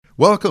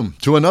Welcome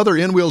to another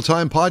In Wheel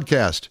Time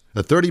podcast,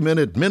 a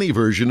 30-minute mini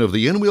version of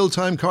the In Wheel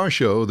Time car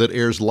show that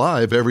airs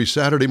live every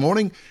Saturday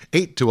morning,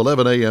 8 to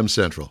 11 a.m.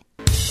 Central.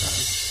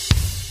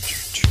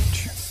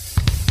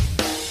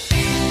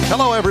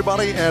 Hello,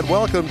 everybody, and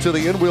welcome to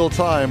the In Wheel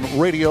Time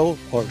radio,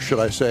 or should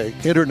I say,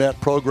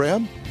 internet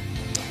program.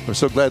 We're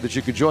so glad that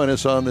you could join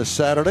us on this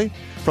Saturday.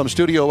 From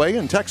Studio A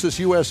in Texas,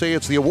 USA,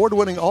 it's the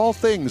award-winning all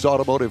things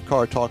automotive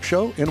car talk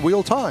show, In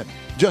Wheel Time.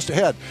 Just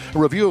ahead, a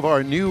review of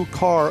our new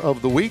car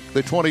of the week,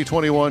 the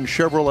 2021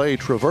 Chevrolet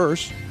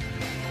Traverse.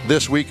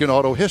 This Week in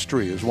Auto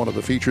History is one of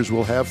the features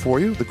we'll have for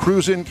you. The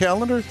Cruise-In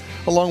calendar,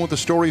 along with the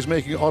stories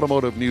making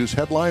automotive news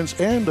headlines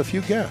and a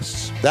few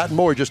guests. That and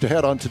more just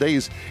ahead on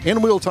today's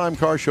In Wheel Time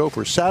car show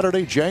for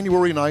Saturday,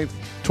 January 9th,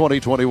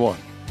 2021.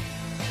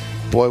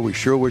 Boy, we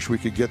sure wish we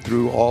could get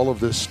through all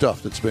of this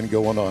stuff that's been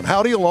going on.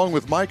 Howdy, along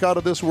with Mike out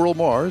of This World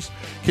Mars,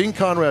 King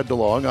Conrad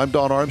DeLong, I'm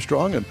Don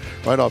Armstrong, and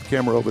right off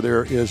camera over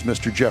there is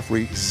Mr.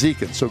 Jeffrey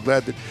Zekin. So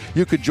glad that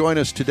you could join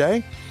us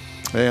today.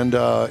 And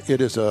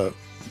it is a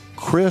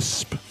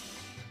crisp,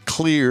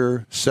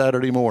 clear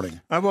Saturday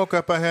morning. I woke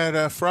up, I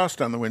had frost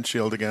on the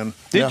windshield again.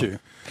 Did you?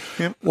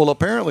 Yep. Well,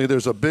 apparently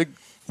there's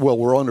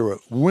we're under a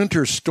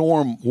winter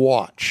storm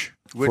watch.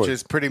 Which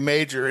is pretty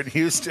major in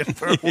Houston.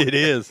 It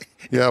is.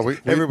 Yeah,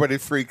 everybody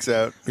freaks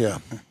out. Yeah.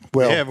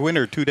 Well, they have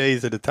winter 2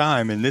 days at a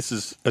time, and this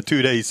is a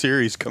 2-day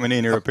series coming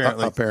in here,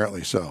 apparently.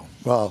 Apparently so.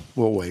 Well,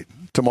 we'll wait.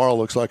 Tomorrow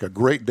looks like a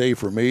great day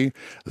for me,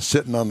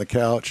 sitting on the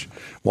couch,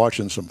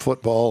 watching some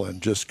football,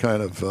 and just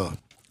kind of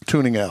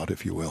tuning out,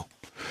 if you will.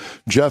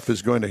 Jeff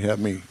is going to have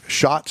me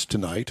shots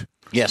tonight.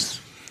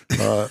 Yes.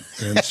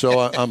 And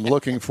so I'm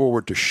looking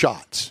forward to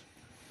shots.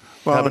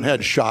 Well, I haven't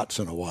had shots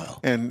in a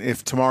while. And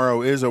if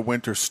tomorrow is a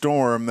winter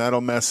storm,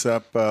 that'll mess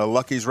up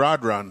Lucky's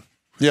Rod Run.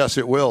 Yes,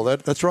 it will.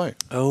 That's right.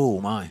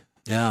 Oh, my.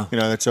 Yeah. You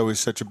know, that's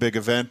always such a big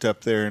event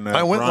up there. In,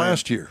 I went Bryan.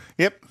 last year.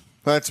 Yep.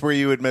 That's where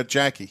you had met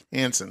Jackie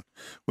Hansen.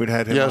 We'd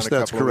had him yes, on a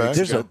that's couple correct. of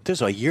weeks ago.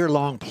 There's a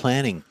year-long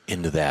planning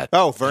into that.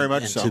 Oh, very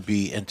much and so.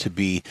 To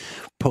be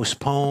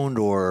postponed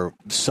or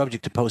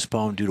subject to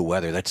postpone due to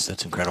weather. That's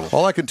incredible.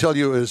 All I can tell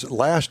you is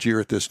last year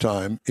at this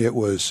time, it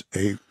was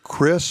a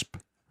crisp,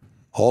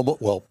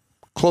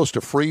 close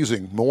to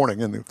freezing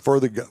morning, and the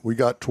further we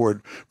got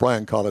toward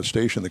Bryan College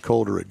Station, the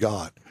colder it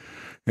got.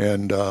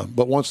 And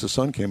but once the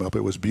sun came up,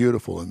 it was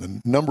beautiful, and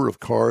the number of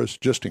cars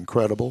just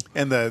incredible.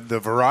 And the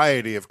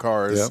variety of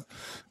cars,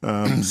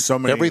 so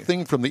many.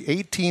 Everything from the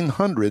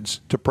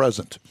 1800s to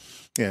present.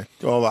 Yeah,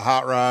 all the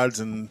hot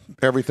rods and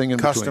everything in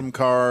custom between.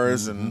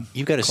 Cars and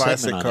You've got a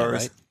classic segment on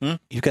cars. that, right?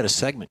 You've got a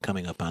segment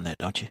coming up on that,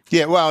 don't you?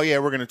 Yeah, well,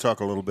 we're going to talk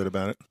a little bit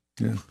about it.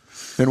 Yeah.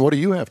 And what do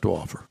you have to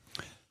offer?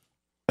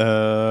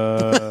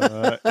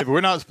 If we're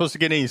not supposed to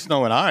get any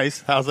snow and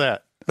ice, how's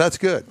that? That's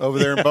good. Over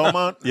there in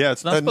Beaumont? Yeah,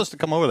 it's not supposed to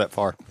come over that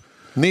far.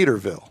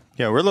 Neaterville.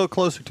 Yeah, we're a little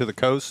closer to the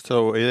coast,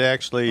 so it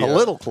actually... A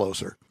little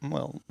closer.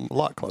 Well, a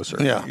lot closer.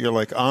 Yeah. You're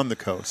like on the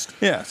coast.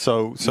 Yeah,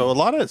 so a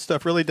lot of that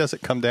stuff really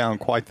doesn't come down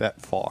quite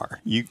that far.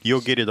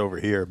 You'll get it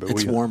over here, but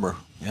It's warmer,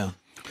 yeah.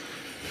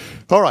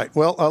 All right,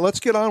 well, let's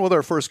get on with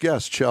our first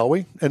guest, shall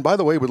we? And by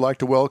the way, we'd like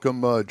to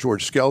welcome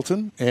George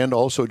Skelton and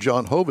also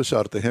John Hovis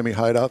out at the Hemi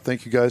Hideout.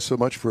 Thank you guys so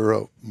much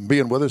for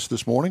being with us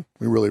this morning.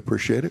 We really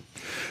appreciate it.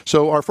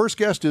 So our first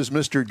guest is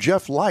Mr.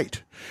 Jeff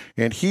Light,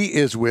 and he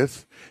is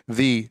with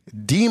the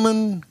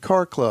Demon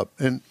Car Club.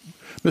 And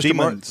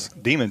Mr.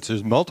 Demons,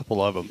 there's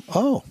multiple of them.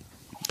 Oh.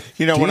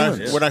 You know, when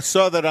Demons. I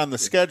saw that on the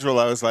schedule,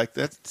 I was like,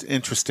 that's an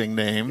interesting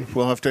name.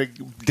 We'll have to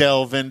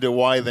delve into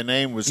why the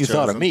name was You chosen.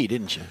 thought of me,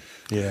 didn't you?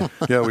 Yeah.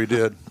 Yeah, we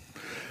did.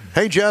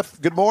 Hey,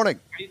 Jeff, good morning.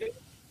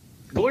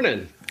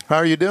 Morning. How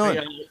are you doing?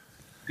 Hey,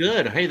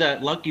 good. Hey,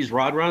 that Lucky's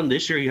Rod Run,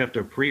 this year you have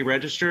to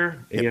pre-register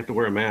and you have to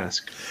wear a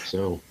mask.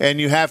 So, And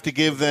you have to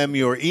give them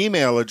your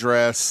email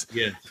address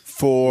yeah.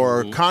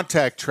 for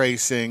contact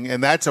tracing,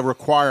 and that's a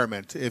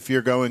requirement. If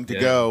you're going to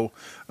go,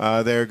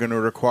 they're going to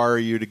require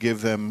you to give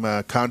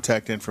them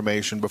contact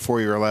information before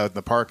you're allowed in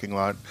the parking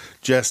lot,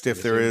 just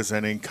if there is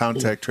any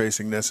contact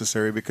tracing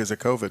necessary because of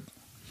COVID.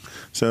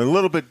 So a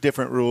little bit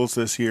different rules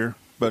this year,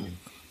 but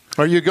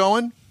Are you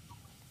going?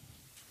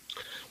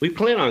 We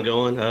plan on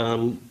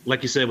going.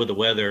 Like you said, with the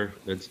weather,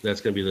 that's going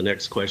to be the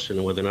next question,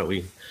 and whether or not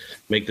we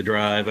make the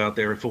drive out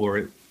there for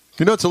it.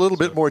 You know, it's a little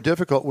bit more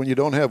difficult when you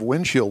don't have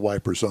windshield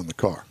wipers on the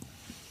car.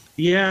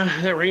 Yeah,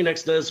 that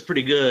Rain-X does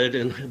pretty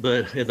good,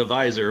 but in the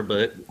visor,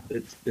 but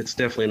it's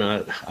definitely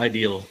not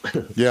ideal.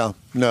 Yeah,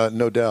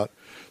 no doubt.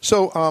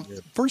 So,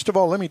 first of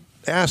all, let me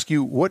ask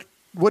you, what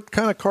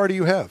kind of car do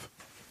you have?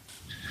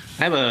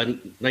 I have a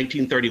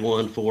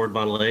 1931 Ford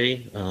Model A,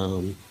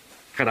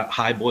 kind of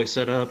high boy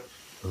setup.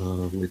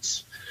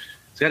 It's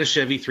got a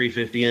Chevy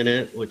 350 in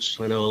it, which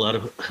I know a lot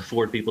of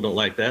Ford people don't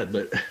like that,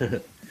 but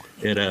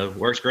it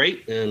works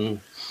great. And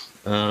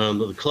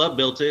the club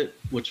built it,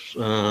 which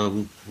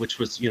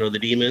was the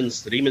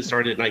Demons. The Demons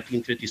started in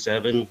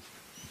 1957.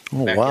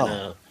 Oh, back wow.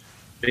 in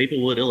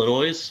Maplewood,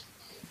 Illinois.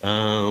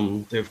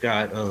 They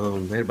had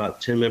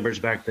about 10 members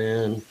back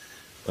then.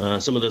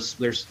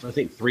 There's I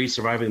think 3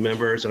 surviving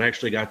members, and I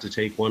actually got to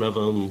take one of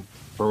them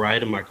for a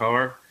ride in my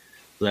car.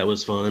 that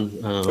was fun.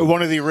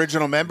 One of the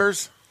original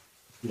members?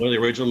 One of the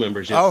original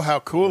members. Yes. Oh, how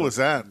cool is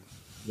that?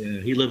 Yeah,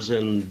 he lives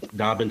in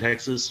Dobbin,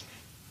 Texas,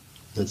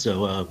 and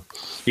so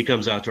he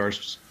comes out to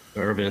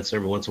our events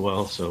every once in a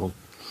while. So,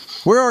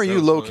 Where are you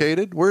was fun.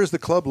 located? Where is the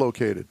club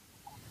located?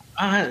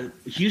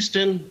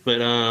 Houston, but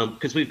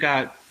because we've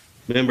got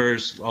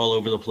members all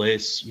over the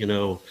place. You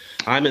know,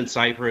 I'm in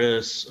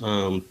Cypress.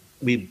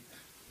 We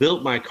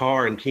built my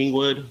car in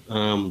Kingwood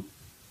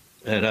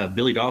at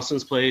Billy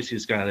Dawson's place.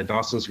 He's got a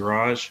Dawson's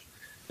Garage,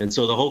 and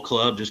so the whole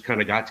club just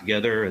kind of got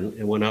together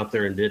and went out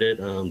there and did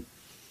it.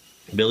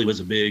 Billy was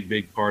a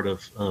big part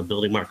of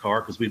building my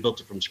car because we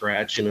built it from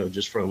scratch, you know,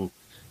 just from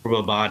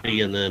a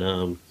body, and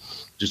then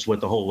just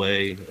went the whole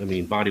way. I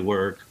mean, body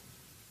work,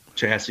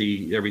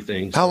 chassis,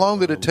 everything. How long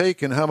did it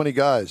take, and how many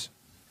guys?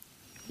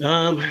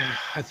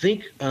 I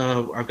think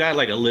I've got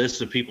like a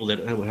list of people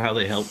that how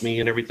they helped me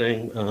and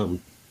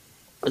everything.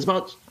 It's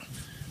about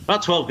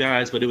 12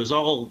 guys, but it was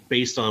all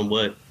based on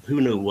who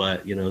knew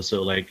what, you know.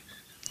 So like,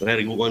 I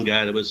had one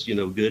guy that was, you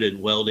know, good at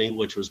welding,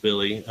 which was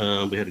Billy.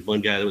 We had one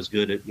guy that was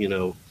good at, you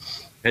know,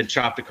 had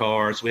chopped a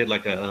car. So we had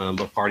like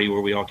a party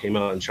where we all came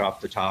out and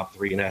chopped the top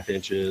 3.5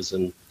 inches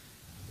and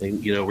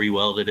you know,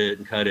 re-welded it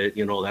and cut it,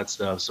 you know, all that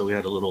stuff. So we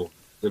had a little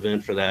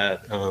event for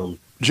that.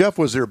 Jeff,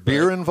 was there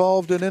beer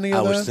involved in any of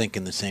I that? was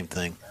thinking the same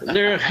thing.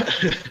 There's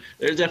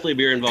definitely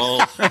beer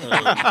involved.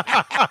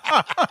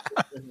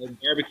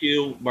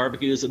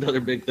 Barbecue is another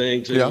big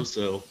thing too. Yeah.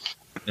 So,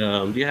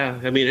 yeah,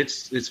 I mean,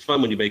 it's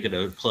fun when you make it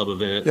a club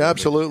event. Yeah,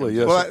 absolutely.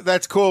 Yes. Well,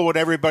 that's cool when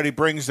everybody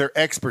brings their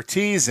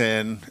expertise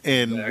in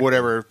Exactly.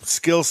 whatever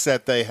skill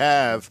set they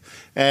have,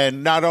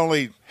 and not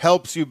only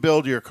helps you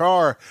build your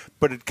car,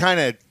 but it kind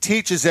of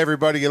teaches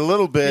everybody a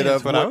little bit Yeah,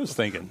 of that's what I was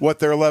thinking. what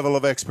their level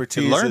of You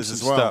expertise learn is some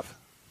as well. stuff.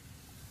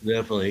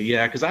 Definitely,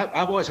 yeah. Because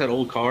I've always had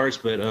old cars,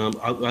 but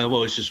I've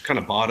always just kind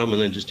of bought them and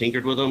then just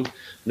tinkered with them.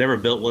 Never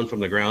built one from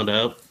the ground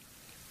up.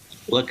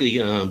 Luckily,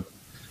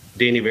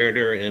 Danny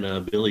Verder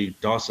and Billy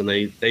Dawson,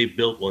 they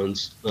built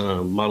ones,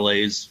 Model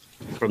A's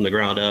from the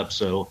ground up.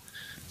 So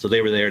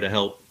they were there to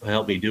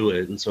help me do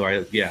it. And so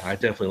I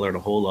definitely learned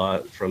a whole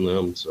lot from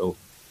them. So.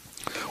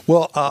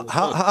 Well,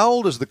 how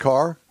old is the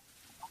car?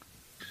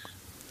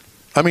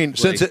 I mean,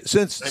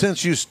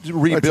 since you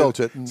rebuilt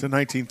it. It's a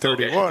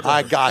 1931.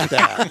 I got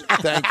that.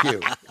 Thank you.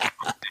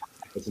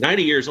 It's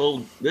 90 years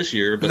old this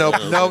year. But, No,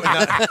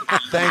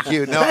 thank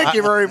you. No, Thank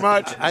you very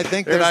much. I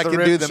think There's that I the can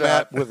rim do the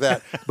shot. math with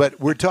that. But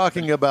we're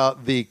talking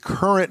about the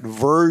current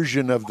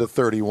version of the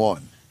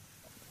 31.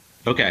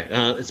 Okay,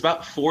 it's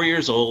about 4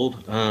 years old.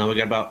 We got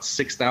about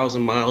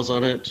 6,000 miles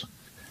on it.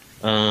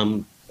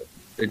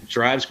 It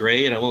drives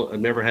great. I've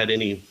never had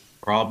any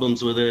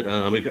problems with it,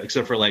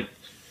 except for like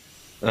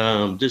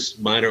just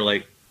minor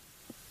like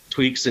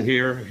tweaks in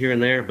here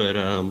and there.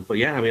 But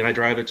yeah, I mean, I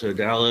drive it to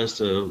Dallas,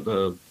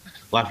 to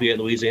Lafayette,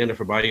 Louisiana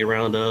for body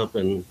roundup,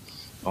 and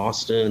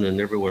Austin and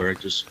everywhere.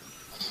 She's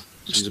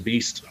a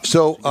beast.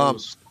 So,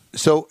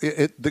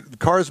 the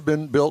car's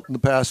been built in the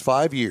past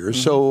 5 years.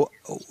 Mm-hmm. So,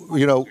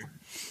 you know,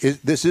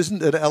 this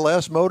isn't an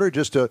LS motor,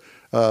 just a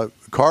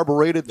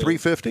carbureted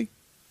 350.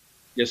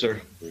 Yes,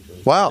 sir.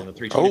 Wow.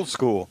 320. Old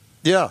school.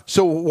 Yeah.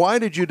 So, why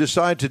did you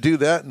decide to do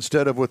that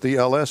instead of with the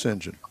LS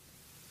engine?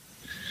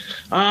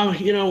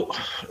 You know,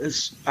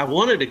 I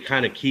wanted to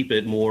kind of keep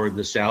it more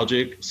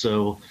nostalgic.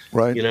 So,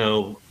 Right. you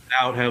know,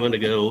 without having to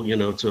go, you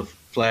know, to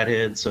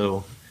flathead.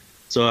 So,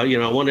 you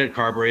know, I wanted it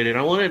carbureted.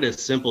 I wanted it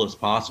as simple as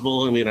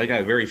possible. I mean, I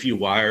got very few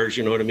wires,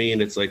 you know what I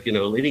mean? It's like, you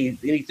know,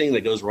 anything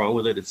that goes wrong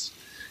with it,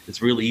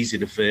 it's really easy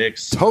to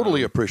fix.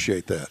 Totally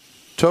appreciate that.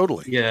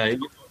 Totally. Yeah.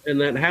 And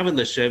then having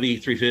the Chevy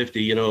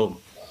 350, you know,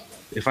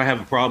 if I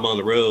have a problem on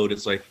the road,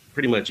 it's like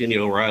pretty much any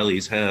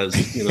O'Reilly's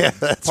has, you know. Yeah,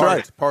 that's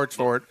right. Parts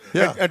for it.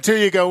 Yeah. Until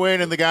you go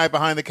in and the guy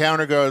behind the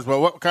counter goes,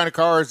 well, what kind of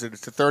car is it?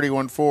 It's a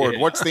 31 Ford.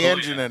 Yeah. What's the Oh,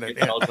 engine yeah. in it?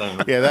 Yeah, all the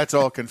time. Yeah, that's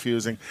all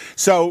confusing.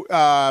 So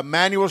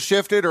manual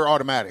shifted or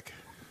automatic?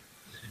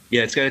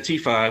 Yeah, it's got a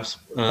T5s.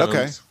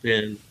 Okay.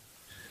 And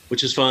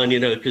which is fun,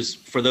 you know, because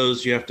for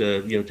those you have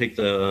to, you know, take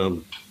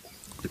the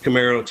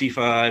Camaro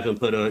T5 and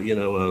put a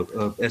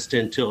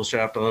S10 tilt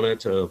shaft on it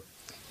to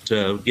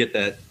get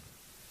that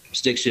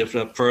stick shift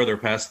up further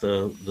past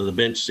the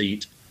bench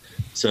seat.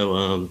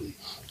 So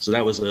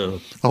that was a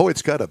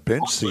It's got a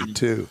bench seat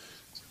too.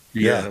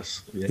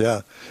 yes.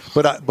 Yeah.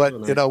 But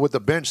you know, with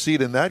the bench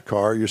seat in that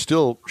car, you're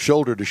still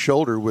shoulder to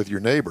shoulder with your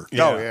neighbor.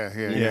 Oh, yeah.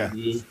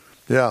 Mhm.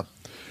 Yeah.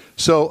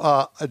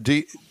 So,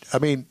 do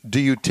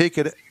you take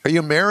it? Are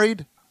you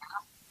married?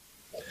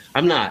 I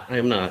am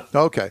not.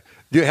 Okay.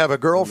 Do you have a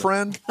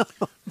girlfriend?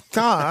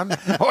 Don,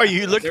 Oh, are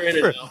you looking They're in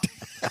for? it now.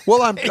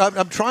 Well,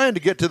 I'm trying to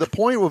get to the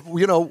point of,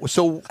 you know,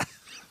 so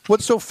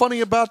what's so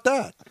funny about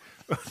that?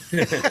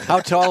 How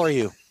tall are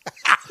you?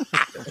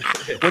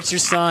 What's your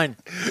sign?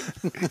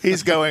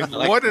 he's going,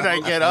 what did I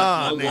get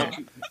on?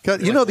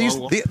 You know,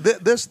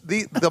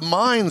 the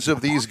minds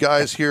of these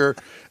guys here,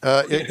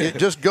 it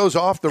just goes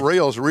off the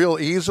rails real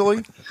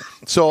easily.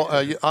 So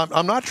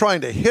I'm not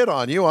trying to hit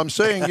on you. I'm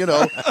saying, you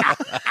know.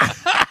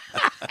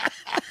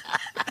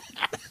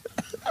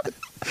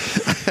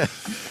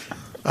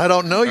 I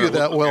don't know you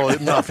that well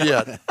enough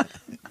yet.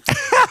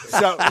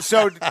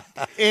 So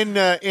in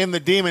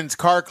the Demons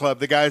Car Club,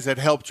 the guys that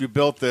helped you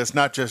build this,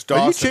 not just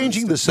Dawson. Are you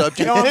changing the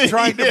subject? No, I'm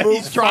trying to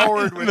move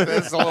forward with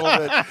this a little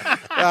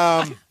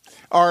bit.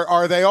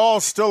 Are they all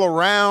still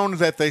around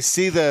that they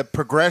see the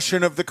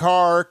progression of the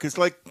car? Because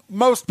like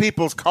most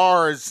people's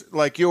cars,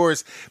 like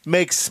yours,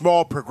 make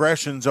small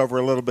progressions over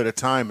a little bit of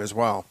time as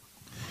well.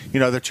 You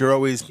know, that you're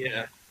always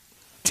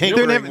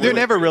tinkering. They're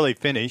never really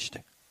finished.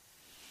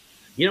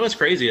 You know what's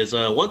crazy is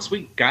once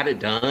we got it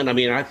done, I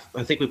mean, I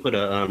think we put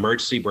an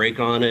emergency brake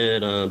on it,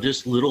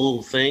 just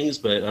little things.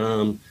 But,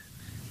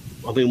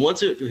 I mean,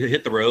 once it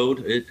hit the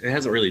road, it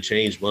hasn't really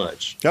changed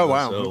much. Oh,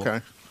 wow. So,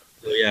 Okay.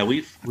 So, yeah,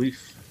 we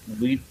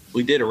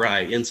did it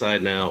right inside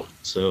and out.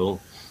 So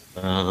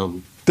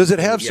Does it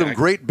have yeah, some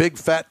great big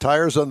fat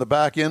tires on the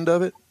back end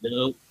of it?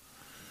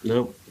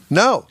 No.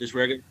 No. Just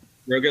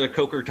regular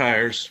Coker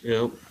tires, you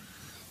know.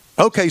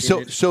 Okay,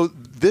 so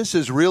this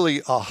is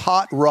really a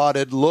hot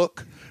rodded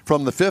look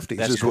from the 50s.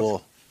 That's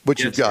cool. What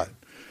Yes, you've got. sir.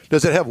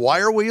 Does it have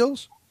wire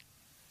wheels?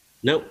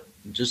 Nope,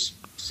 just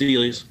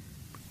Sealy's.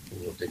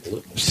 We'll take a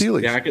look.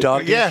 Sealy's. Yeah, I can,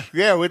 Dog-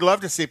 Yeah, we'd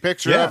love to see a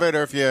picture Yeah. of it,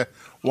 or if you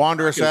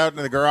wander us out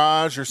in the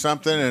garage or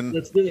something, and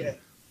Let's do it.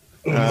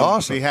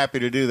 Awesome. be happy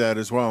to do that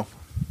as well.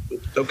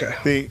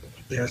 Okay.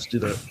 Let's do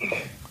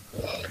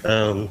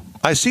that.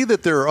 I see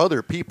that there are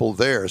other people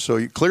there,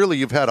 so clearly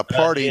you've had a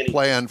party Danny.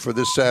 planned for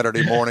this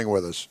Saturday morning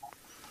with us.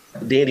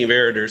 Danny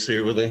Verider's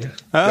here with me.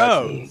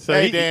 Oh, so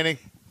Hey, he, Danny.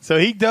 so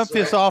he dumped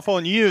this off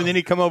on you, and then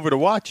he come over to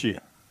watch you.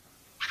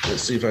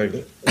 Let's see if I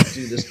can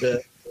do this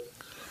bit.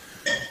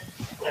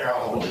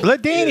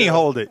 Let Danny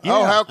hold it. Yeah.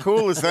 Oh, how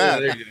cool is Yeah, that?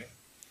 there you go.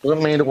 Let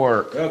me to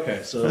work.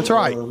 Okay, so That's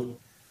right.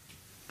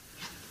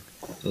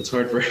 That's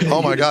hard for.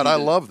 Oh, my God, I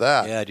love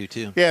that. Yeah, I do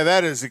too. Yeah,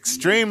 that is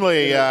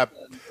extremely, I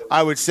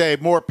would say,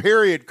 more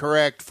period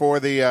correct for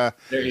the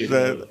There you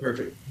go. the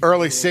Perfect.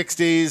 early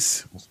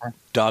 60s.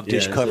 Dog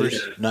dish Yeah,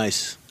 covers. so-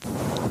 Nice.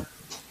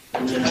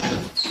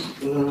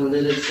 And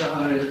then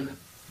inside.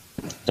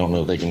 Don't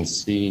know if they can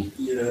see.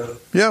 Yeah.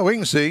 Yeah, we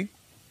can see.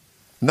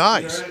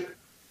 Nice. All right.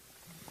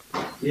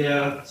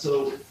 Yeah.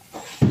 So.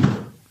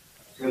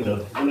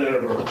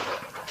 Whenever.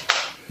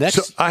 Next,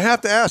 So I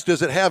have to ask,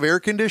 does it have air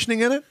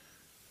conditioning in it?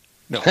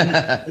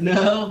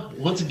 No.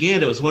 Once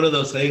again, it was one of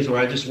those things where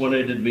I just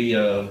wanted it to be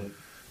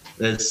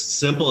as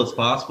simple as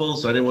possible.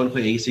 So I didn't want to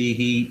put AC,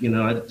 heat. You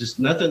know, I just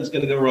nothing's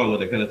going to go wrong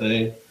with it, kind of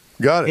thing.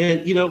 Got it.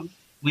 And you know,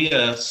 we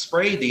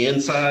sprayed the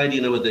inside,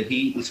 you know, with the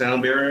heat and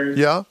sound barriers.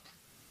 Yeah.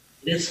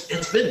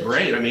 It's been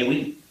great. I mean,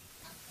 we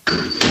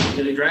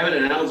drive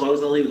it out as long as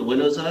they leave the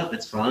windows up.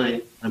 It's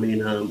fine. I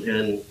mean, and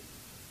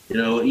you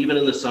know, even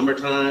in the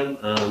summertime,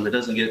 it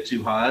doesn't get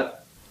too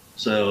hot.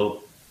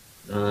 So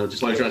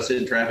just like trying to sit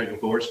in traffic,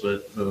 of course.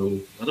 But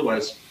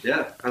otherwise,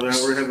 yeah, I mean,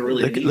 we're having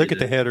really Look at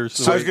the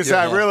headers. I was going to say,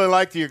 I really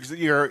like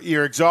your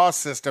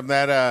exhaust system.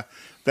 That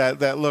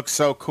looks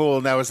so cool.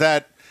 Now, is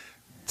that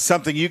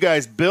something you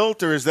guys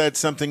built, or is that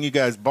something you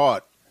guys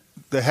bought?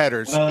 The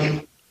headers.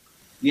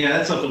 Yeah,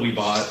 that's something we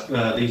bought.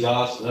 The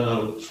exhaust.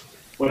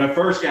 When I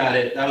first got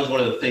it, that was one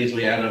of the things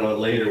we added on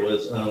later.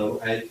 Was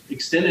I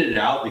extended it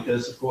out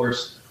because, of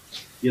course,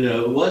 you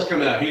know, it was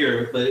coming out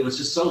here, but it was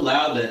just so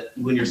loud that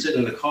when you're sitting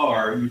in the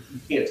car, you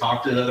can't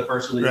talk to another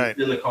person Right.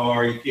 in the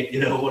car. You can't, you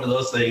know, one of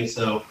those things.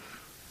 So,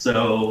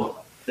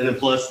 and then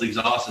plus the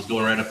exhaust is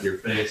going right up in your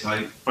face. So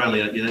I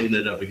finally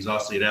ended up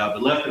exhausting it out,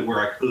 but left it where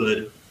I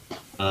could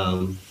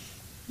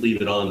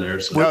leave it on there.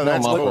 So No,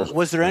 that's muffler. cool.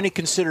 was there any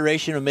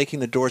consideration of making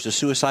the doors a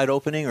suicide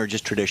opening or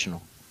just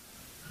traditional?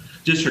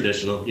 just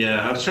traditional.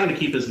 Yeah, I was trying to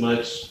keep as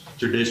much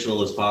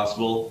traditional as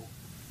possible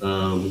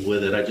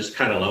with it. I just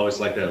kind of always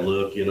like that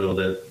look, you know,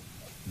 that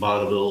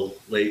Bonneville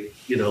lake,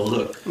 you know,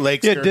 look.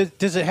 Lakester. Yeah,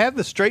 does it have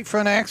the straight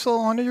front axle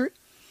on it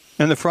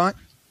in the front?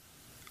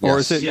 Or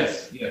is it?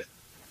 Yes.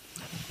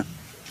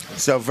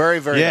 So very,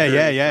 very.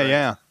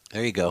 Yeah.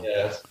 There you go.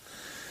 Yeah.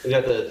 We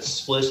got the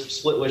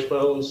split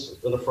wishbones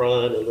in the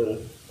front, and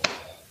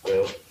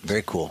then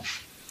Very cool.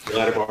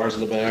 ladder bars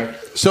in the back.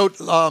 So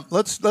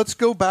let's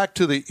go back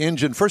to the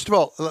engine. First of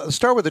all, let's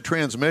start with the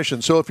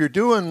transmission. So if you're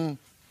doing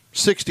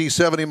 60,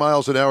 70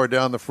 miles an hour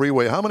down the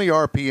freeway, how many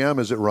RPM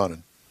is it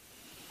running?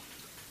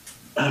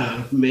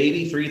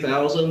 Maybe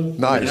 3,000.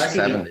 Nice.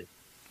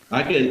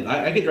 I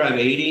can drive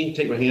 80,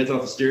 take my hands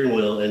off the steering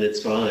wheel, and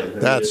it's fine. I mean,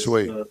 That's it's,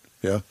 sweet.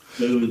 Yeah.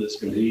 Smooth as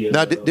can be.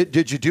 Now,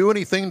 did you do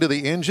anything to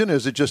the engine? Or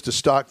is it just a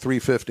stock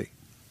 350?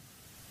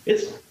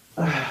 It's,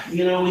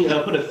 we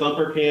put a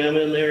thumper cam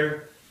in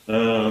there.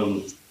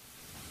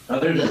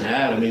 Other than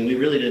that, I mean, we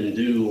really didn't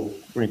do.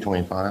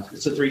 325.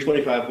 It's a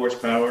 325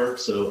 horsepower,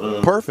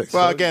 so Perfect.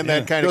 Well, again,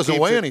 that kind of doesn't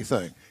keeps weigh it,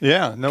 anything.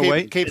 Yeah, no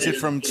weight. keeps it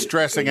from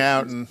stressing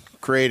out and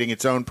creating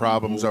its own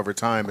problems over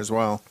time as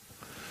well.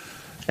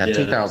 Yeah, Yeah.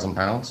 2,000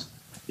 pounds.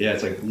 yeah,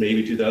 it's like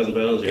maybe 2,000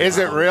 pounds. Yeah. Is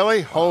it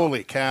really?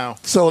 Holy cow!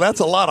 So that's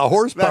a lot of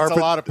horsepower. That's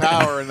a lot of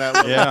power in that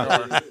little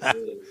Yeah. car.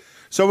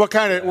 So what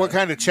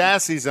kind of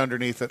chassis is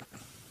underneath it?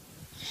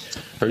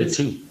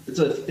 32.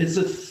 It's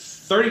a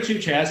 32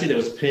 chassis that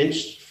was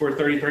pinched for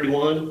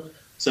 3031.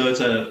 So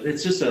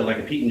it's just like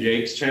a Pete and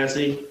Jake's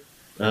chassis.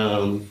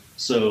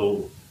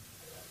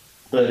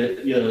 But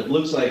it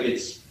looks like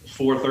it's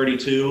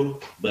 432,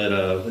 but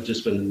it's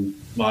just been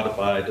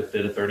modified to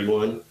fit a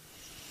 31.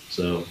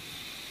 So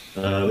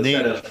it's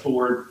got a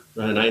Ford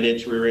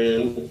 9-inch rear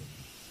end.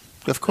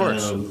 Of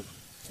course. And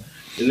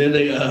then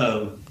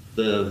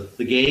the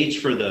gauge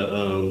for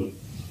the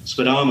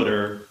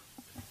speedometer,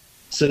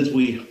 since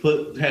we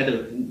had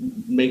to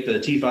make the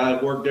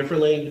T5 work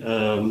differently,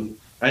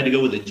 I had to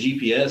go with a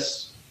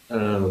GPS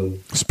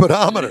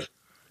speedometer.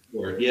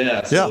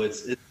 Yeah, so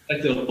it's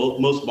like the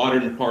most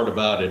modern part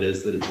about it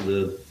is that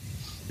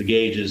the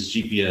gauge is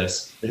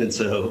GPS, and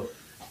so.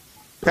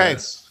 Hey,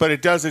 but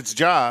it does its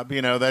job.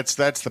 That's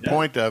the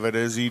point of it.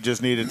 Is you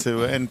just need it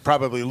to, and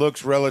probably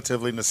looks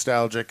relatively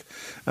nostalgic,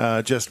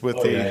 just with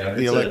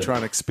the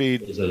electronic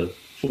speed. It's a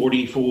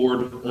 40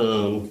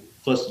 Ford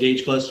plus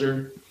gauge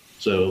cluster,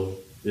 so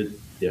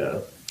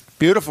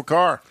beautiful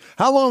car.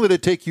 How long did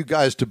it take you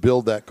guys to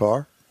build that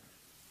car?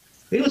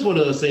 I think it was one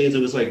of those things that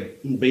was like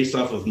based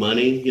off of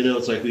money.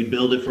 It's like we'd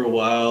build it for a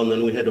while, and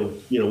then we had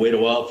to wait a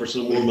while for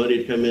some more money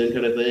to come in,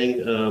 kind of thing.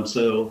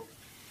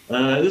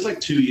 It was like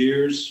 2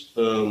 years,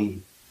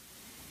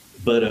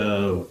 but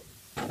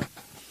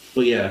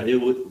yeah,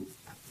 it would.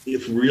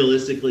 If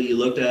realistically you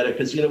looked at it,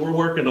 because we're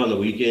working on the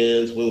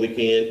weekends when we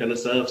can, kind of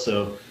stuff.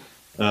 So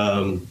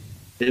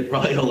it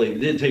probably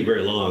didn't take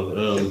very long.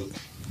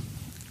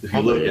 If you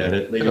look at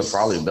it, it was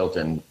probably built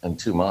in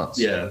 2 months.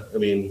 Yeah, I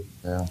mean,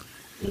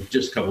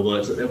 just a couple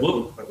months.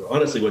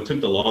 Honestly, what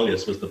took the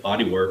longest was the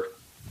body work.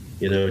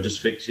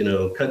 Just fix,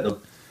 cutting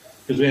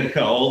because we had to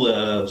cut all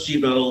the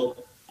sheet metal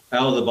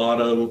out of the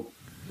bottom,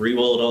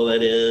 re-weld all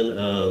that in,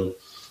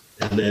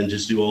 and then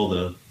just do all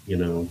the,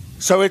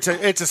 So it's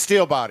a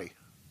steel body.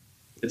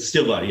 It's a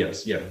steel body,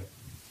 yes, yeah,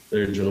 the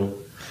original.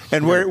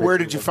 And where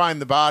did you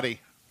find the body?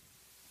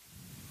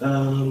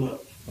 Found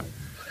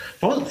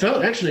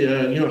actually,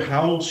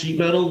 Howell Sheet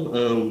Metal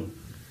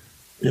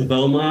in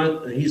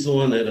Beaumont. He's the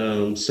one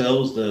that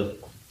sells the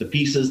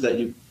pieces that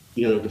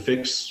to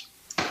fix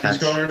these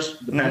cars,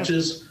 the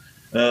patches.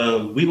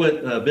 We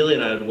went, Billy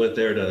and I went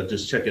there to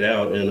just check it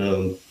out,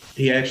 and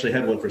he actually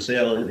had one for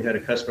sale, and he had a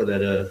customer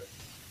that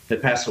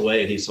had passed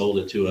away, and he sold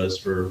it to us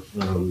for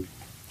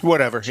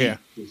whatever. Yeah.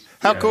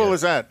 How cool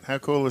is that? How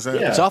cool is that?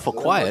 It's awful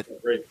quiet.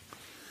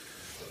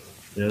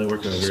 Yeah, that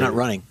worked out It's not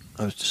running.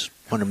 I was just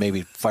wondering,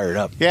 maybe fire it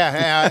up.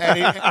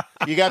 Yeah.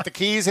 You got the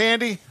keys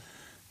handy?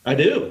 I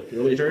do. You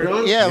want me to turn it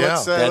on? Yeah.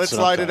 Let's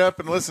light it up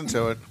and listen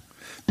to it.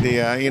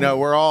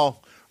 We're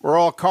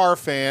all car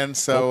fans,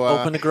 so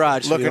open the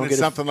garage. Looking at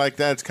something like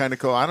that, it's kind of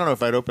cool. I don't know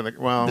if I'd open it.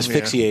 Well,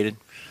 asphyxiated.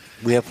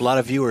 We have a lot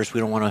of viewers. We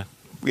don't want to.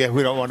 Yeah,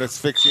 we don't want to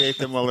asphyxiate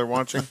them while they're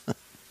watching.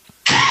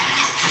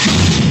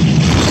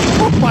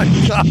 Oh my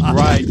God!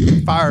 Right,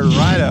 fired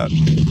right up.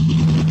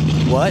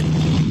 What?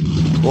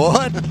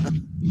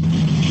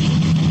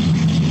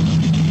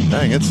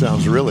 Dang, it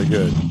sounds really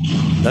good.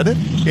 Doesn't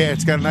it? Yeah,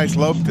 it's got a nice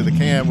lope to the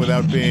cam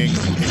without being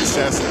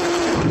excessive.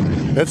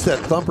 That's that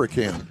thumper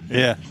cam.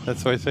 Yeah,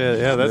 that's what I said.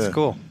 Yeah, that's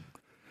cool.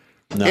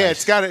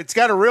 Nice. Yeah, it's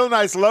got a real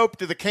nice lope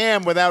to the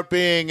cam without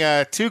being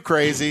too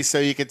crazy, so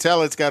you can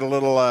tell it's got a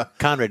little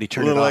Conrad, he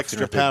turned little it off.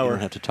 extra You power. don't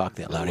have to talk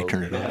that loud. He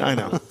turned it off. I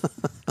know.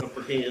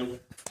 Upper cam.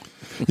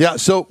 Yeah.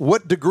 So,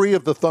 what degree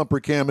of the thumper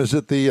cam is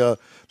it? The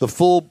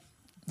full?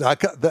 I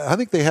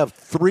think they have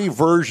 3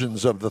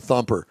 versions of the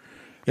thumper,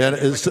 and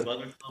There's like a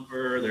Mother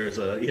Thumper. There's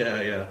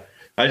a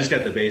I just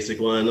got the basic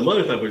one. The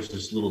Mother Thumper is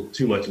just a little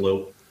too much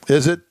low.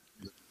 Is it?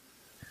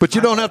 But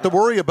you don't have to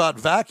worry about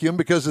vacuum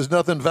because there's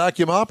nothing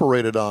vacuum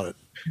operated on it.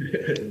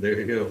 There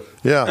you go.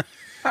 Yeah.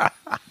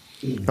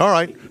 All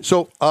right.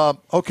 So,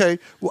 okay.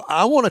 Well,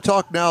 I want to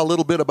talk now a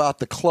little bit about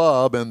the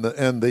club and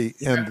the.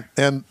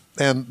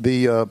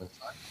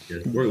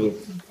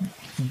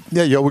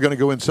 Yeah, We're going to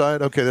go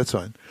inside. Okay, that's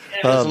fine.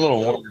 It's a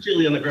little warm.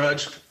 chilly in the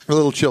garage. A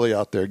little chilly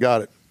out there.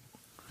 Got it.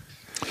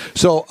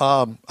 So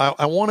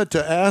I wanted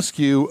to ask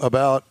you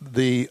about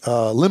the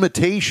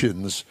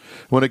limitations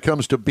when it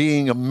comes to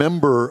being a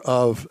member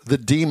of the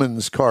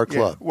Demons Car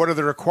Club. What are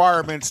the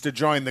requirements to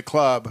join the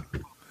club?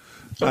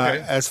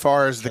 As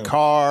far as the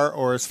car,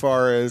 or as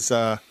far as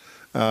So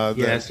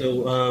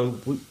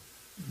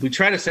we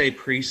try to say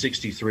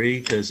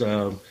pre-63 because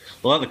a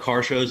lot of the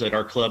car shows that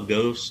our club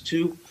goes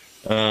to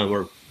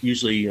are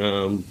usually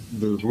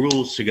the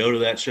rules to go to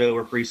that show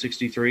are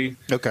pre-63.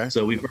 Okay.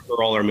 So we prefer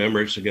all our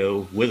members to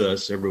go with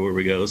us everywhere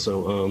we go.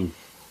 So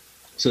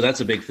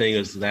that's a big thing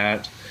is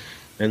that.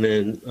 And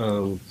then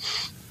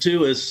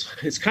 2 is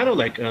it's kind of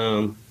like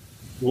when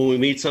we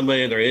meet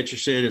somebody and they're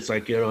interested, it's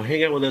like,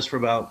 hang out with us for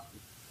about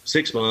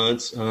 6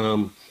 months.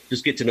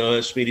 Just get to know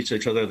us, meet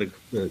each other at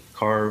the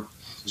car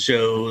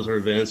shows or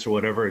events or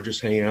whatever, and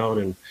just hang out.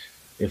 And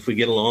if we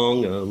get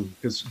along,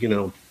 because,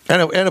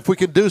 And if we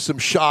can do some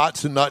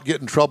shots and not get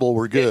in trouble,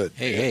 we're good.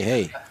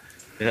 Hey.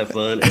 have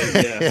fun.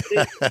 And,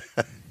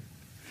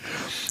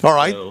 All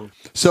right.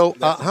 So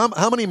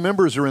how many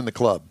members are in the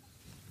club?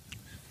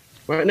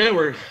 Right now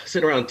we're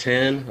sitting around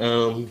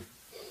 10.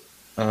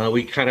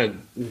 We kind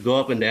of go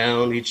up and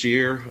down each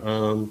year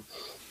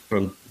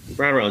from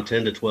right around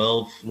 10 to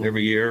 12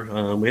 every year.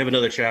 We have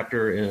another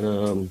chapter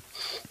in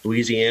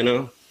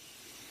Louisiana.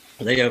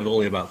 They have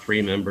only about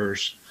 3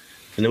 members.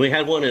 And then we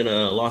had one in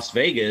Las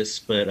Vegas,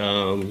 but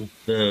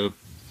the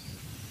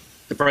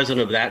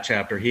president of that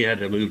chapter, he had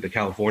to move to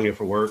California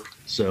for work.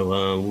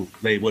 So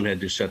they went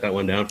ahead to shut that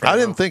one down. I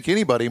didn't think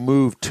anybody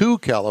moved to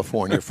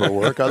California for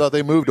work. I thought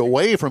they moved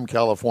away from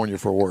California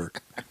for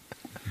work.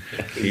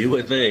 You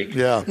would think.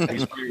 Yeah.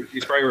 He's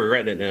probably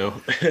regretting it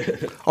now.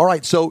 All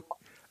right. So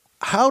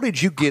how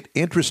did you get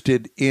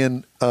interested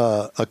in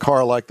a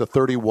car like the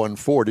 31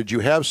 Ford? Did you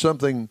have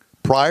something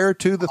prior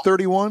to the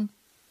 31?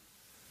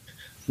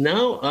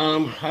 No,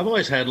 I've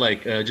always had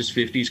like just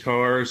 50s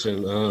cars,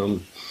 and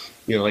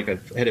like I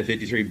had a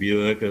 53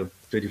 Buick, a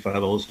 55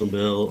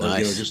 Oldsmobile,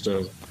 Nice. Just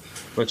a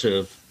bunch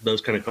of those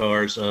kind of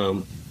cars.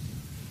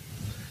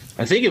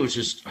 I think it was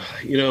just,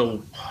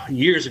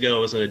 years ago I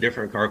was in a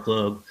different car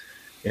club,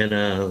 and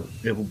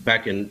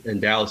back in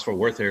Dallas Fort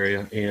Worth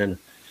area, and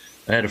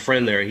I had a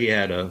friend there. He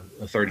had a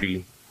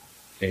 30,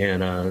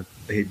 and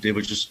it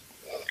was just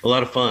a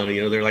lot of fun.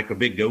 They're like a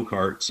big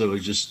go-kart, so it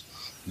was just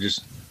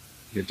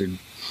get to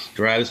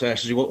drive as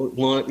fast as you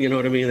want. You know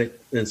what I mean?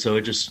 And so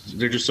they're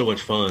just so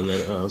much fun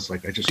that I was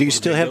like, Do you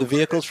still have the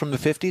vehicles from the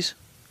 50s?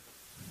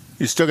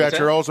 You still got What's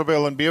your that?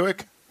 Oldsmobile and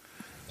Buick?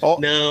 Oh,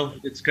 No,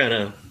 it's kind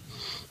of.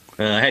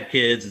 I had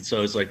kids, and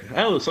so it's like,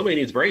 oh, somebody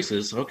needs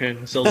braces. Okay,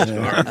 I'll sell this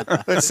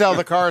car. let's sell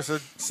the car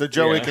so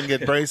Joey Yeah. can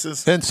get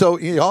braces. And so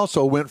he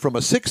also went from a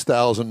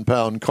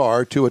 6,000-pound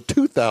car to a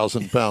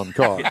 2,000-pound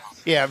car.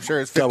 Yeah, I'm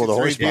sure it's Double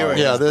the 53 horsepower.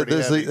 Buick. Yeah,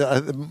 It's pretty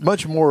heavy.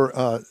 much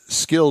more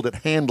skilled at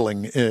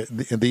handling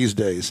these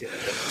days.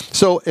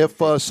 So if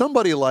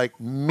somebody like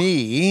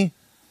me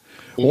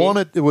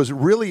was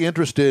really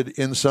interested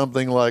in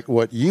something like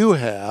what you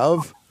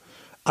have,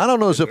 I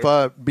don't know as if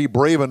I'd be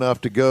brave enough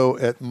to go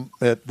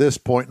at this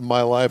point in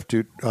my life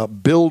to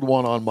build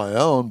one on my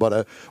own, but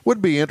I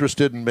would be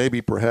interested in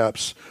maybe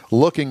perhaps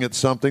looking at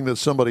something that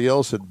somebody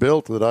else had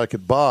built that I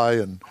could buy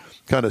and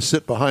kind of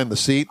sit behind the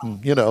seat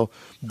and,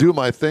 do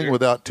my thing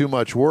without too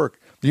much work.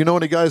 Do you know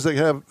any guys that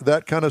have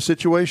that kind of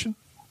situation?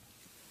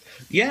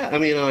 Yeah, I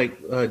mean,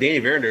 like Danny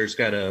Verender's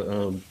got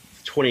a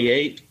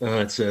 28.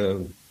 It's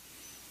a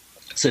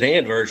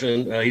sedan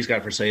version he's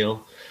got for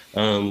sale.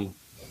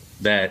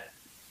 That,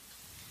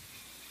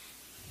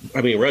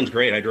 I mean, it runs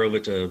great. I drove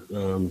it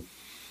to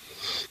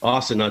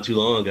Austin not too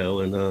long ago,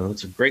 and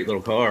it's a great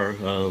little car.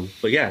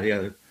 But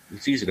yeah,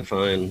 it's easy to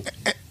find.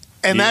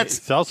 And that's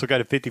He's also got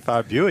a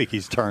 55 Buick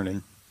he's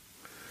turning.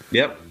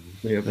 Yep.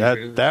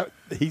 That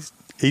he's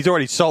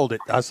already sold it.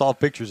 I saw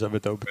pictures of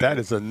it though, but that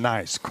is a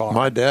nice car.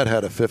 My dad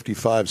had a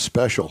 55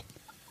 Special.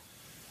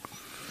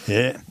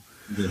 Yeah.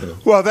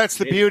 well, that's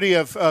the beauty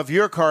of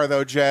your car,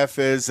 though, Jeff.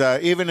 Is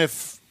even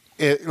if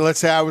let's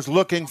say I was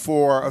looking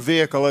for a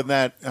vehicle in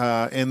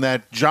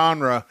that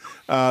genre,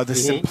 the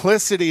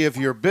simplicity of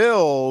your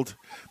build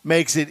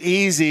makes it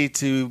easy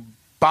to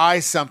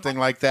buy something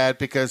like that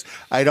because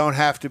I don't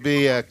have to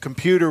be a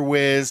computer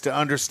whiz to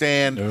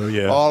understand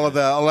all of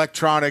the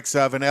electronics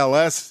of an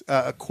LS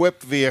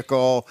equipped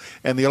vehicle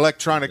and the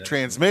electronic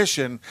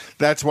transmission.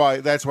 That's why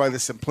the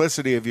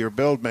simplicity of your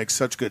build makes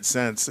such good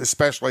sense,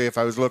 especially if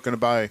I was looking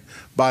to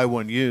buy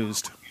one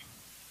used.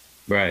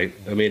 Right.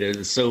 I mean,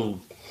 it's so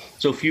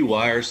few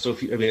wires. So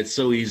few, I mean, it's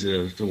so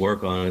easy to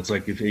work on. It's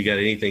like if you got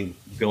anything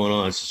going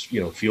on, it's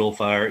just, fuel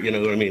fire. You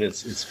know what I mean?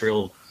 It's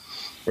real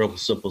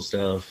simple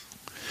stuff.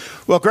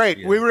 Well, great.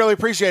 Yeah. We really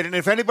appreciate it. And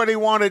if anybody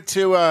wanted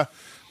to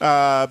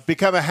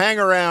become a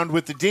hang-around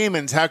with the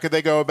Demons, how could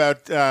they go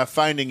about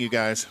finding you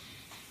guys?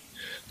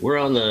 We're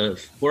on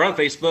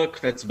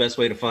Facebook. That's the best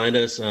way to find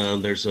us.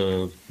 There's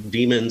a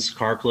Demons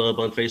Car Club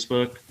on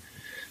Facebook.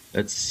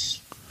 That's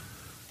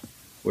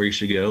where you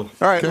should go.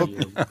 All right. Well,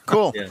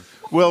 cool. Yeah.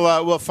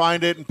 We'll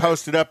find it and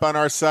post it up on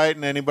our site,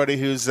 and anybody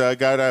who's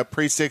got a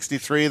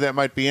pre-63 that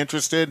might be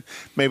interested,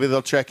 maybe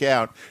they'll check you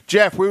out.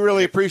 Jeff, we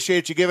really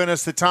appreciate you giving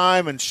us the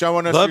time and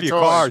showing us Love your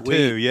your car, toys.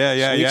 too.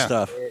 Yeah. Sweet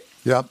stuff.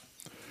 Yep.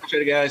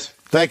 Appreciate it, guys.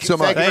 Thanks so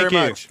much. Thank you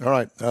very much. All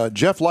right.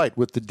 Jeff Light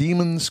with the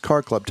Demons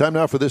Car Club. Time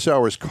now for this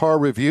hour's car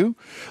review.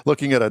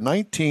 Looking at a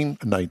 19.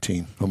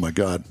 Oh, my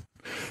God.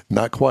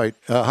 Not quite.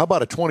 How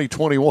about a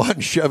 2021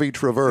 Chevy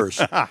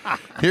Traverse?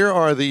 Here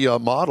are the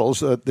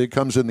models. It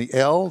comes in the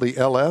L, the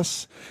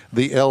LS,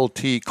 the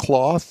LT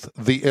Cloth,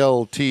 the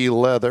LT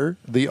Leather,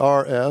 the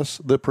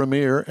RS, the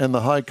Premier, and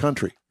the High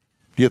Country.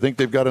 Do you think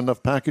they've got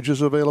enough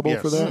packages available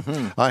for that?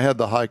 Mm-hmm. I had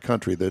the High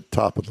Country, the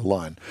top of the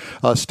line.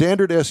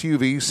 Standard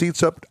SUV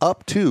seats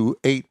up to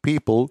 8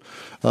 people.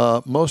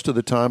 Most of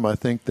the time, I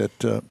think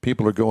that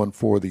people are going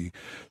for the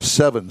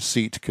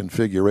 7-seat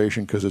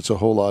configuration because it's a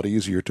whole lot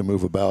easier to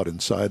move about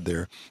inside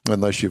there,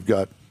 unless you've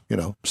got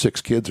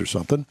 6 kids or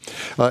something.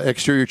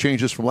 Exterior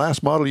changes from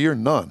last model year,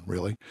 none,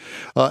 really.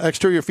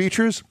 Exterior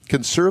features,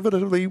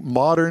 conservatively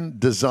modern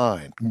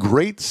design.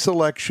 Great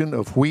selection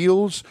of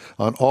wheels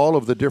on all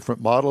of the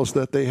different models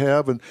that they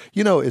have. And,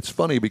 it's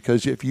funny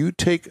because if you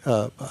take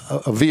a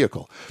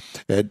vehicle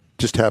and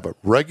just have a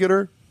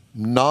regular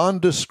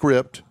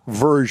nondescript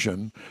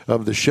version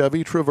of the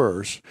Chevy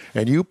Traverse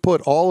and you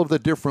put all of the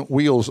different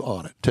wheels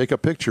on it, take a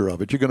picture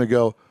of it, you're going to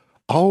go,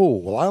 oh,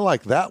 well, I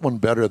like that one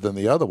better than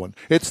the other one.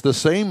 It's the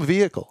same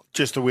vehicle.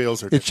 Just the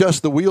wheels are It's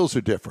just the wheels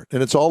are different,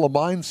 and it's all a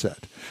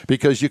mindset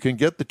because you can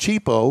get the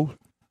cheapo,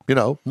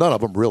 none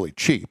of them really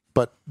cheap,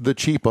 but the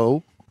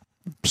cheapo,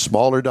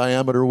 smaller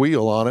diameter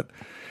wheel on it,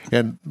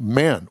 and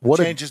man,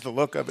 changes the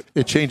look of it.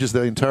 It changes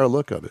the entire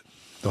look of it,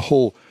 the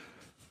whole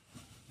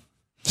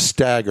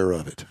stagger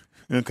of it,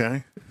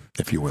 Okay.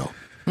 if you will.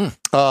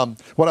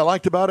 What I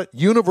liked about it,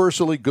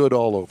 universally good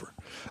all over.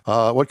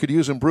 What could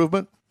use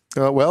improvement?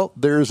 Well,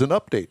 there's an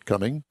update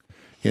coming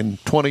in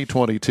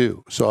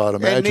 2022. So I'd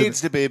imagine It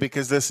needs to be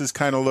because this has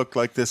kind of looked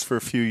like this for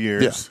a few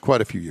years. Yeah,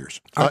 quite a few years.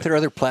 Aren't there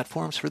other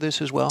platforms for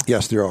this as well?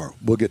 Yes, there are.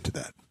 We'll get to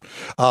that.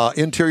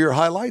 Interior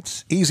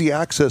highlights, easy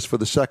access for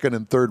the second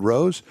and third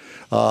rows,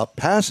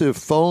 passive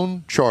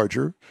phone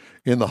charger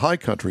in the high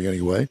country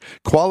anyway,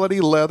 quality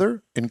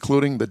leather,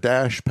 including the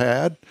dash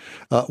pad,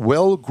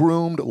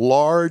 well-groomed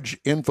large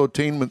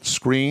infotainment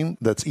screen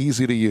that's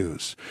easy to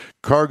use.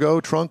 Cargo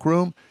trunk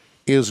room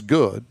is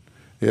good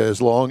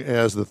as long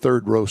as the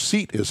third row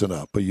seat isn't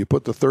up. But you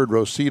put the third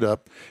row seat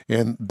up,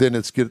 and then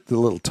it's get a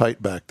little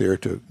tight back there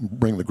to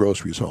bring the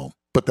groceries home.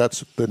 But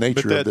that's the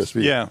nature of this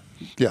vehicle.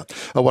 Yeah.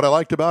 What I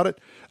liked about it,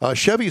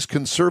 Chevy's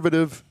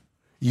conservative,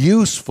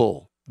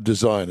 useful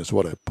design is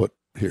what I put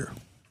here.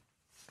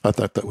 I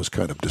thought that was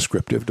kind of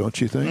descriptive, don't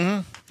you think?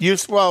 Mm-hmm.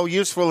 Useful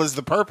is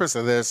the purpose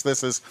of this.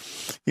 This is,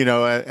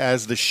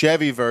 as the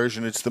Chevy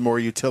version, it's the more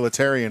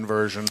utilitarian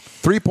version.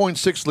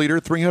 3.6 liter,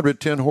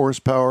 310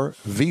 horsepower,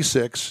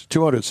 V6,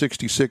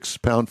 266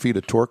 pound-feet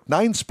of torque,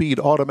 9-speed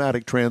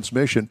automatic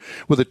transmission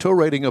with a tow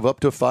rating of up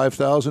to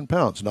 5,000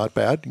 pounds. Not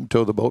bad. You can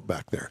tow the boat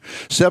back there.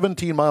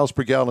 17 miles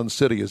per gallon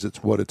city is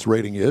what its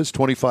rating is.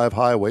 25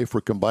 highway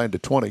for combined to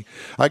 20.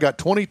 I got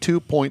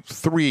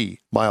 22.3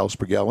 miles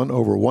per gallon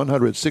over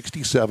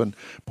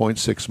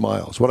 167.6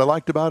 miles. What I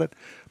liked about it,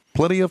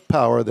 plenty of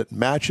power that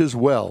matches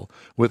well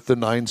with the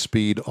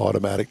 9-speed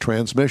automatic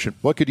transmission.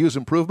 What could use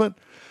improvement?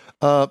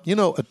 A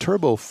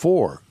Turbo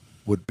 4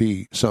 would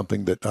be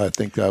something that I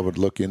think I would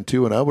look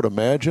into, and I would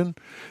imagine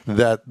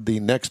that the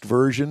next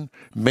version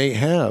may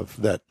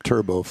have that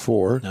Turbo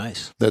 4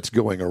 that's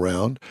going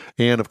around.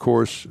 And, of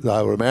course,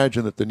 I would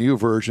imagine that the new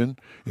version,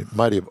 it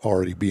might have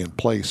already be in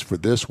place for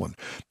this one,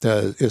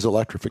 is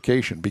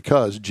electrification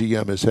because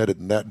GM is headed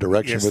in that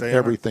direction with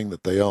everything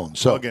that they own.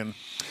 So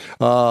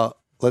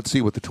let's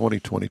see what the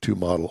 2022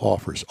 model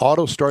offers.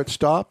 Auto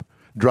start-stop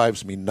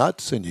drives me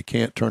nuts, and you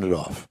can't turn it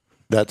off.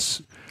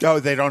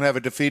 They don't have a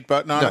defeat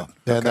button on it?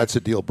 No, and that's a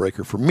deal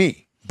breaker for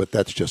me, but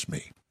that's just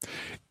me.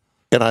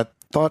 And I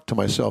thought to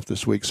myself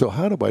this week, so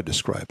how do I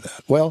describe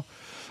that? Well,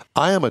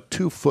 I am a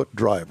 2-foot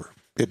driver.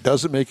 It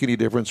doesn't make any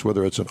difference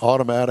whether it's an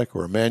automatic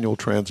or a manual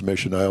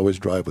transmission. I always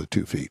drive with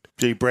 2 feet.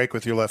 Do you brake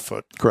with your left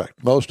foot?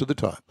 Correct. Most of the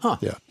time. Huh.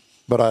 Yeah.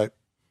 But I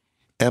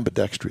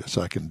ambidextrous.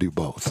 I can do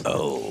both.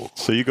 Oh.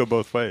 So you go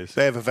both ways.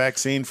 They have a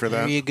vaccine for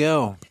that. There you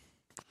go.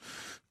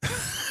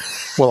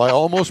 Well, I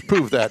almost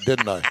proved that,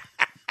 didn't I?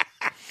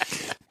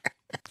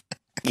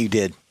 You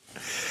did.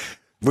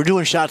 We're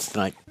doing shots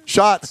tonight.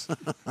 Shots.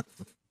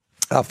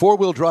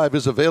 4-wheel drive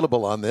is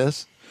available on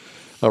this.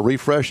 A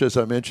refresh, as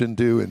I mentioned,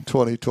 due in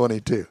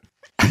 2022.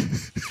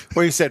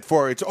 Well, you said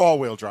 4. It's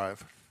all-wheel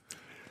drive.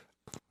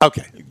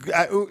 Okay.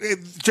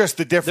 Just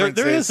the difference.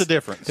 There is a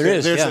difference. There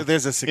is.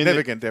 There's a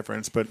significant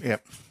difference, but yeah.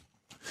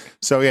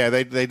 So, yeah,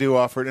 they do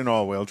offer it in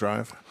all-wheel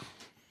drive.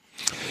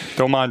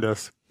 Don't mind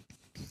us.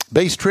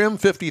 Base trim,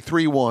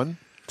 53.1.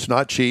 It's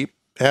not cheap.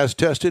 As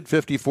tested,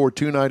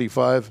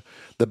 $54,295.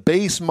 The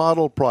base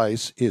model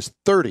price is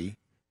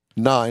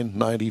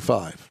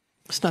 $39,995.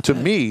 It's not to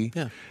bad. me,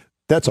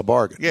 that's a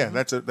bargain. Yeah,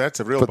 that's a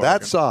real for bargain.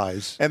 that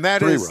size. And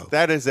that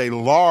is a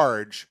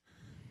large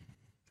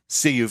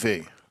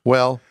CUV.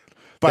 Well,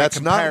 By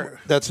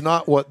that's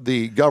not what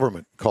the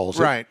government calls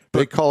it. Right.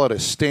 They call it a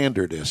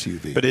standard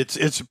SUV. But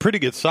it's a pretty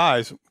good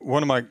size.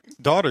 One of my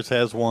daughters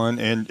has one,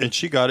 and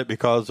she got it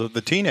because of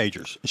the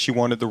teenagers. She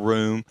wanted the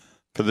room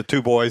for the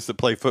 2 boys that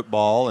play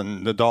football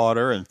and the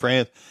daughter and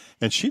friends.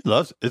 And she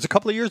loves it. It's a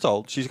couple of years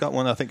old. She's got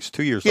one I think is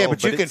 2 years old. Yeah,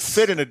 but you can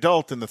fit an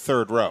adult in the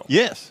third row.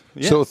 Yes.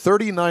 So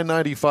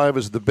 $39,995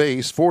 is the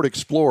base. Ford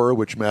Explorer,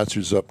 which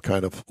matches up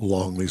kind of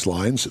along these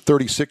lines,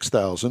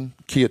 $36,000.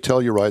 Kia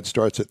Telluride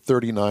starts at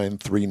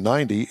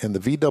 $39,390, and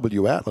the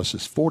VW Atlas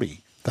is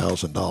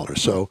 $40,000.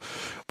 So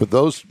with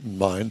those in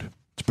mind,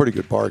 it's a pretty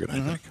good bargain, I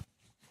think.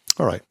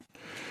 All right.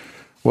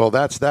 Well,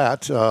 that's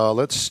that.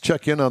 Let's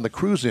check in on the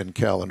cruise-in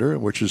calendar,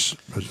 which is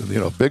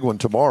a big one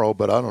tomorrow,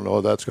 but I don't know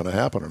if that's going to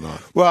happen or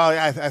not. Well,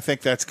 I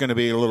think that's going to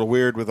be a little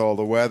weird with all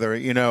the weather.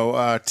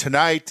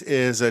 Tonight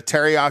is a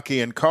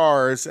Teriyaki and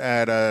Cars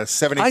at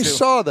 72. I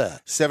saw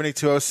that.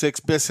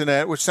 7206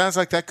 Bissonnet, which sounds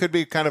like that could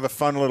be kind of a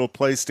fun little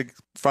cruise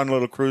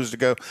to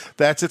go.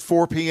 That's at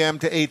 4 p.m.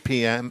 to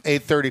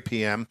 8:30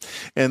 p.m.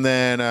 And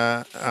then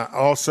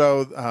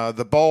also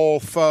the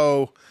Bowl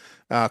Faux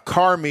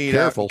car meet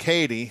Careful. at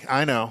Katy.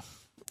 I know.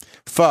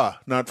 Pho,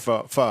 not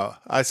pho. Pho.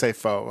 I say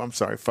pho. I'm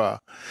sorry, pho.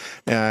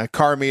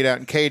 Car meet out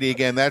in Katy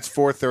again. That's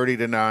 4:30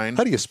 to 9.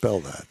 How do you spell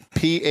that?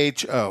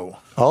 PHO.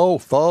 Oh,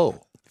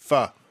 pho.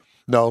 Pho.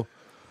 No.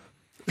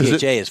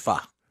 Is PHA is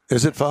fa.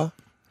 Is it pho?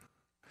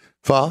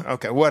 Pho?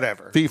 Okay,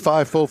 whatever.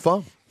 Fee-fi,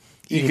 fo-fum?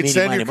 You can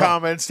send your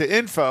comments to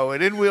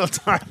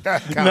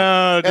info@inwheeltime.com.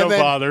 No, don't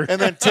bother.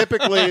 And then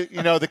typically,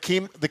 the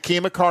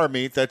Kima car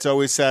meet, that's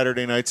always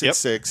Saturday nights at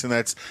 6, and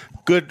that's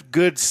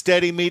good,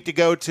 steady meet to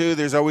go to.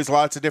 There's always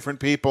lots of different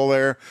people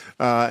there,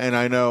 and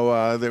I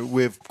know that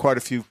we have quite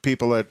a few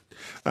people that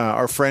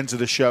are friends of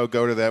the show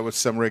go to that with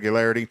some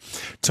regularity.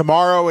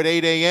 Tomorrow at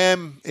 8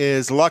 a.m.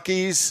 is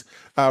Lucky's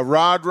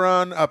Rod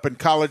Run up in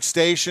College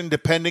Station,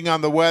 depending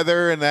on the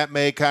weather, and that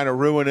may kind of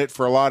ruin it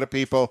for a lot of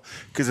people,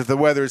 because if the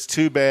weather is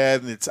too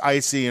bad and it's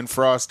icy and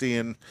frosty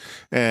and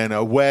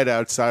wet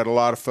outside, a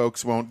lot of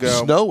folks won't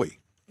go. Snowy.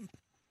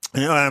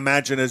 I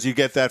imagine as you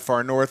get that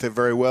far north, it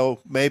very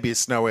well may be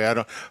snowy.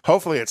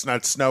 Hopefully it's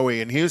not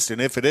snowy in Houston.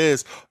 If it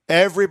is,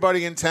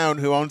 everybody in town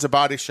who owns a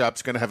body shop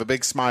is going to have a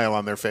big smile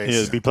on their face.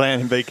 Yeah, be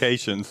planning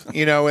vacations.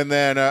 And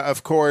then,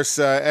 of course,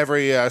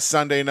 every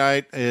Sunday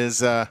night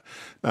is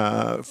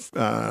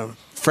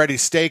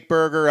Freddy's Steak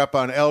Burger up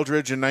on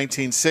Eldridge in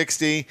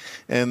 1960.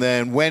 And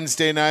then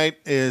Wednesday night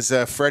is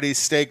Freddy's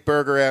Steak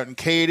Burger out in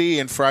Katy.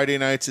 And Friday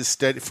nights is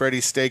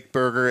Freddy's Steak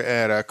Burger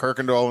at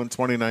Kirkendall in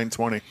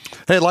 2920.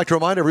 Hey, I'd like to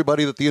remind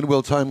everybody that the In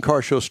Wheel Time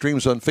Car Show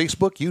streams on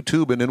Facebook,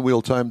 YouTube, and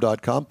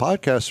InWheelTime.com.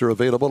 Podcasts are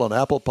available on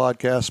Apple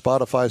Podcasts,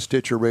 Spotify,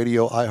 Stitcher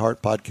Radio,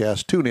 iHeart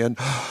Podcast, TuneIn,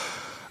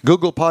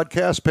 Google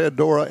Podcasts,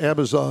 Pandora,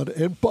 Amazon,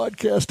 and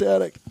Podcast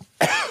Addict.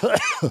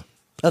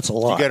 That's a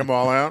lot. You get them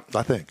all out?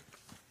 I think.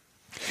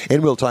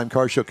 In Wheel Time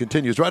Car Show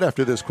continues right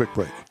after this quick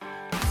break.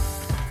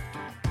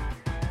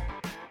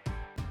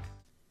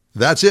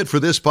 That's it for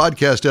this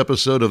podcast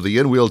episode of the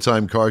In Wheel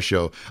Time Car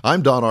Show.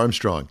 I'm Don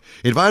Armstrong,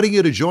 inviting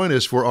you to join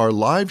us for our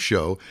live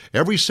show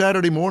every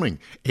Saturday morning,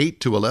 8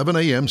 to 11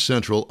 a.m.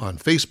 Central on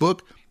Facebook,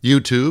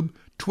 YouTube,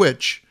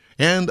 Twitch,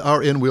 and our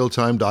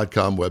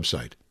InWheelTime.com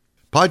website.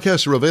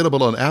 Podcasts are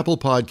available on Apple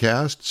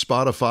Podcasts,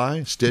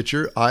 Spotify,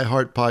 Stitcher,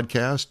 iHeart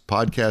Podcast,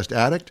 Podcast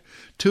Addict,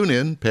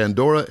 TuneIn,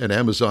 Pandora, and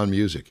Amazon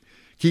Music.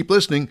 Keep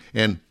listening,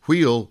 and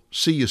we'll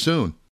see you soon.